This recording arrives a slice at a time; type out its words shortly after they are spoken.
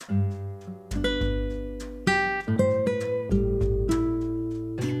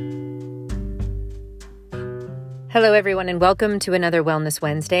Hello, everyone, and welcome to another Wellness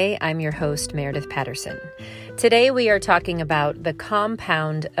Wednesday. I'm your host, Meredith Patterson. Today, we are talking about the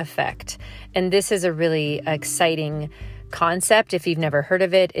compound effect, and this is a really exciting concept. If you've never heard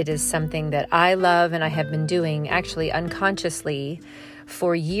of it, it is something that I love and I have been doing actually unconsciously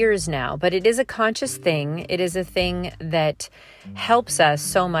for years now, but it is a conscious thing. It is a thing that helps us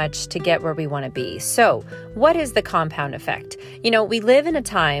so much to get where we want to be. So, what is the compound effect? We live in a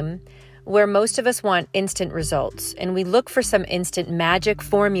time where most of us want instant results, and we look for some instant magic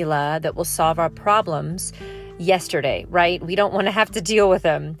formula that will solve our problems yesterday, right? We don't want to have to deal with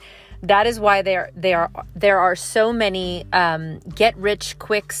them. That is why there are so many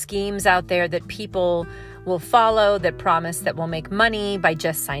get-rich-quick schemes out there that people will follow, that promise that we'll make money by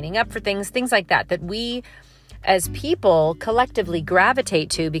just signing up for things like that we as people collectively gravitate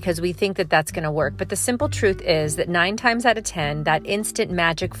to because we think that that's going to work. But the simple truth is that 9 times out of 10, that instant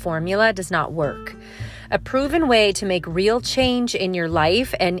magic formula does not work. A proven way to make real change in your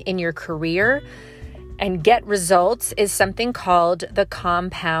life and in your career and get results is something called the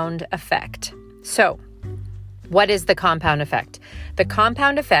compound effect. So, what is the compound effect? The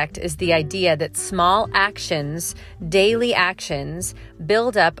compound effect is the idea that small actions, daily actions,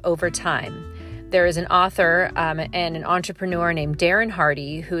 build up over time. There is an author and an entrepreneur named Darren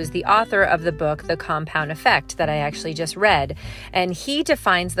Hardy, who is the author of the book, The Compound Effect, that I actually just read. And he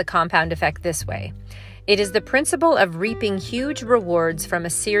defines the compound effect this way. It is the principle of reaping huge rewards from a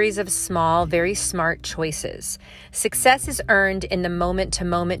series of small, very smart choices. Success is earned in the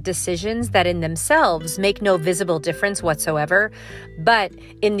moment-to-moment decisions that in themselves make no visible difference whatsoever, but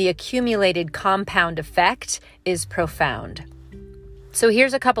in the accumulated compound effect is profound. So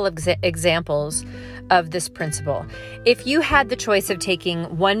here's a couple of examples of this principle. If you had the choice of taking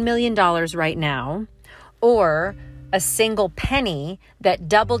 $1 million right now or a single penny that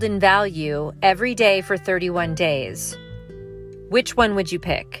doubled in value every day for 31 days, which one would you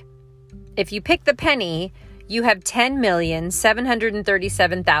pick? If you pick the penny, you have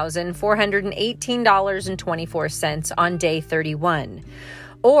 $10,737,418.24 on day 31.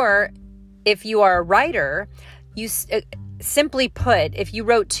 Or if you are a writer, simply put, if you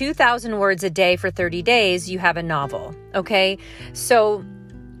wrote 2,000 words a day for 30 days, you have a novel, okay? So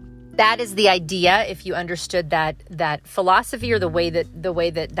that is the idea. If you understood that philosophy or the way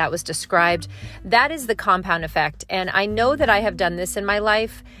that was described, that is the compound effect. And I know that I have done this in my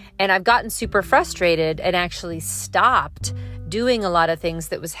life, and I've gotten super frustrated and actually stopped doing a lot of things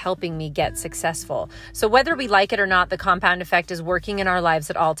that was helping me get successful. So whether we like it or not, the compound effect is working in our lives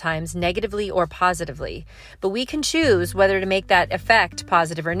at all times, negatively or positively. But we can choose whether to make that effect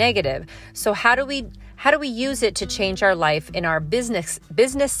positive or negative. So how do we use it to change our life in our business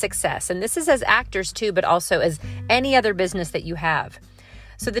success? And this is as actors too, but also as any other business that you have.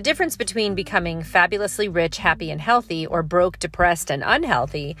 So the difference between becoming fabulously rich, happy, and healthy, or broke, depressed, and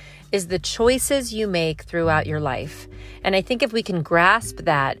unhealthy is the choices you make throughout your life. And I think if we can grasp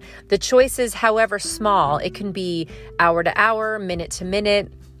that, the choices, however small, it can be hour to hour, minute to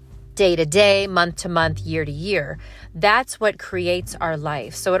minute, day to day, month to month, year to year. That's what creates our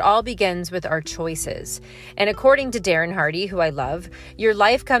life. So it all begins with our choices. And according to Darren Hardy, who I love, your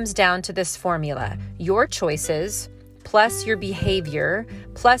life comes down to this formula: your choices plus your behavior,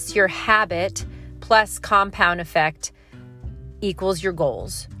 plus your habit, plus compound effect equals your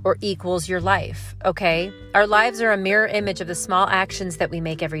goals or equals your life, okay? Our lives are a mirror image of the small actions that we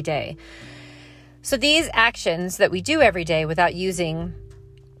make every day. So these actions that we do every day without using,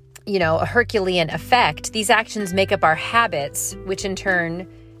 a Herculean effect, these actions make up our habits, which in turn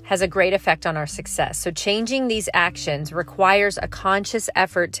has a great effect on our success. So changing these actions requires a conscious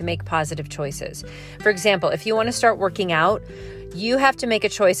effort to make positive choices. For example, if you want to start working out, you have to make a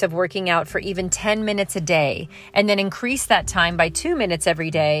choice of working out for even 10 minutes a day and then increase that time by 2 minutes every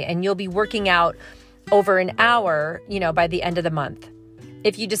day, and you'll be working out over an hour, by the end of the month.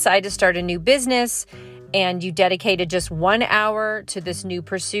 If you decide to start a new business and you dedicated just 1 hour to this new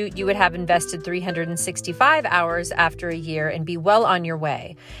pursuit, you would have invested 365 hours after a year and be well on your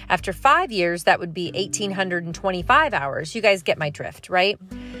way. After 5 years, that would be 1,825 hours. You guys get my drift, right?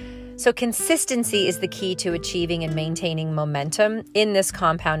 So consistency is the key to achieving and maintaining momentum in this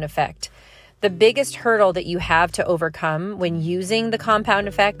compound effect. The biggest hurdle that you have to overcome when using the compound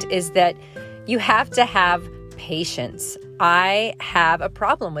effect is that you have to have patience. I have a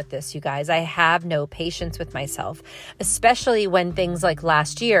problem with this, you guys. I have no patience with myself, especially when things like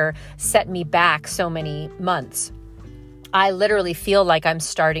last year set me back so many months. I literally feel like I'm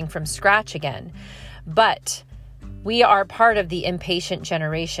starting from scratch again. But We are part of the impatient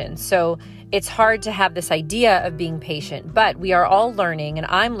generation. So it's hard to have this idea of being patient, but we are all learning, and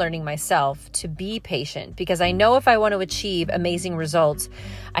I'm learning myself to be patient, because I know if I want to achieve amazing results,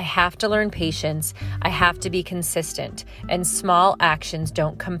 I have to learn patience. I have to be consistent, and small actions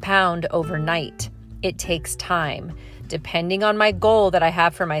don't compound overnight. It takes time, depending on my goal that I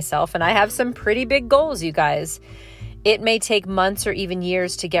have for myself. And I have some pretty big goals, you guys. It may take months or even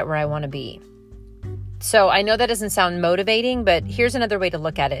years to get where I want to be. So I know that doesn't sound motivating, but here's another way to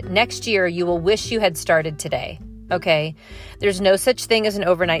look at it. Next year, you will wish you had started today. Okay? There's no such thing as an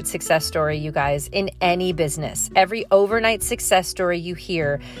overnight success story, you guys, in any business. Every overnight success story you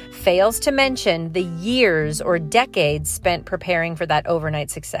hear fails to mention the years or decades spent preparing for that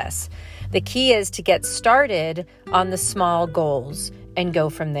overnight success. The key is to get started on the small goals and go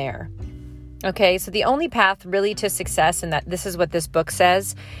from there. Okay, so the only path really to success, and that this is what this book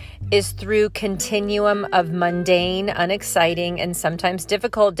says, is through continuum of mundane, unexciting, and sometimes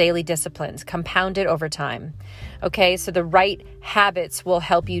difficult daily disciplines, compounded over time. Okay, so the right habits will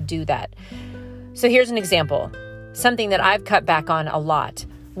help you do that. So here's an example, something that I've cut back on a lot.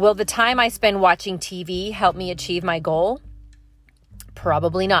 Will the time I spend watching TV help me achieve my goal?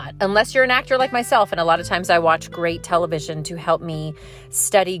 Probably not, unless you're an actor like myself. And a lot of times I watch great television to help me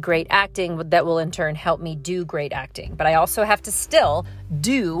study great acting that will in turn help me do great acting. But I also have to still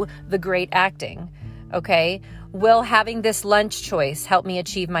do the great acting. Okay. Will having this lunch choice help me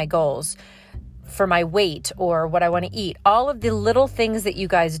achieve my goals for my weight or what I want to eat? All of the little things that you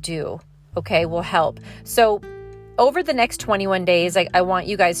guys do, okay, will help. So over the next 21 days, I want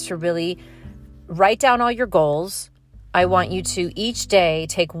you guys to really write down all your goals. I want you to each day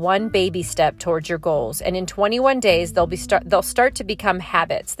take one baby step towards your goals. And in 21 days, they'll start to become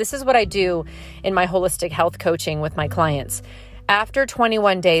habits. This is what I do in my holistic health coaching with my clients. After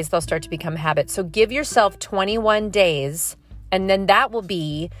 21 days, they'll start to become habits. So give yourself 21 days, and then that will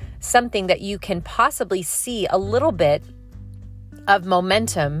be something that you can possibly see a little bit of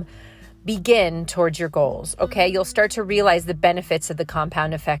momentum begin towards your goals. Okay, you'll start to realize the benefits of the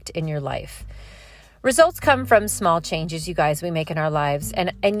compound effect in your life. Results come from small changes, you guys, we make in our lives.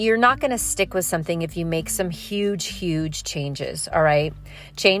 And you're not going to stick with something if you make some huge changes, all right?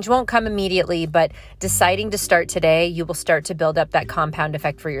 Change won't come immediately, but deciding to start today, you will start to build up that compound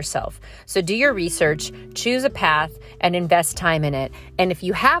effect for yourself. So do your research, choose a path, and invest time in it. And if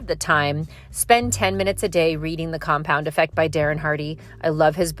you have the time, spend 10 minutes a day reading The Compound Effect by Darren Hardy. I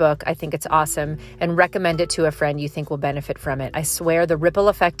love his book. I think it's awesome. And recommend it to a friend you think will benefit from it. I swear the ripple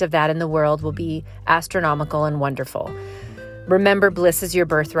effect of that in the world will be astronomical and wonderful. Remember, bliss is your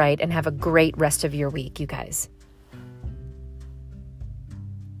birthright, and have a great rest of your week, you guys.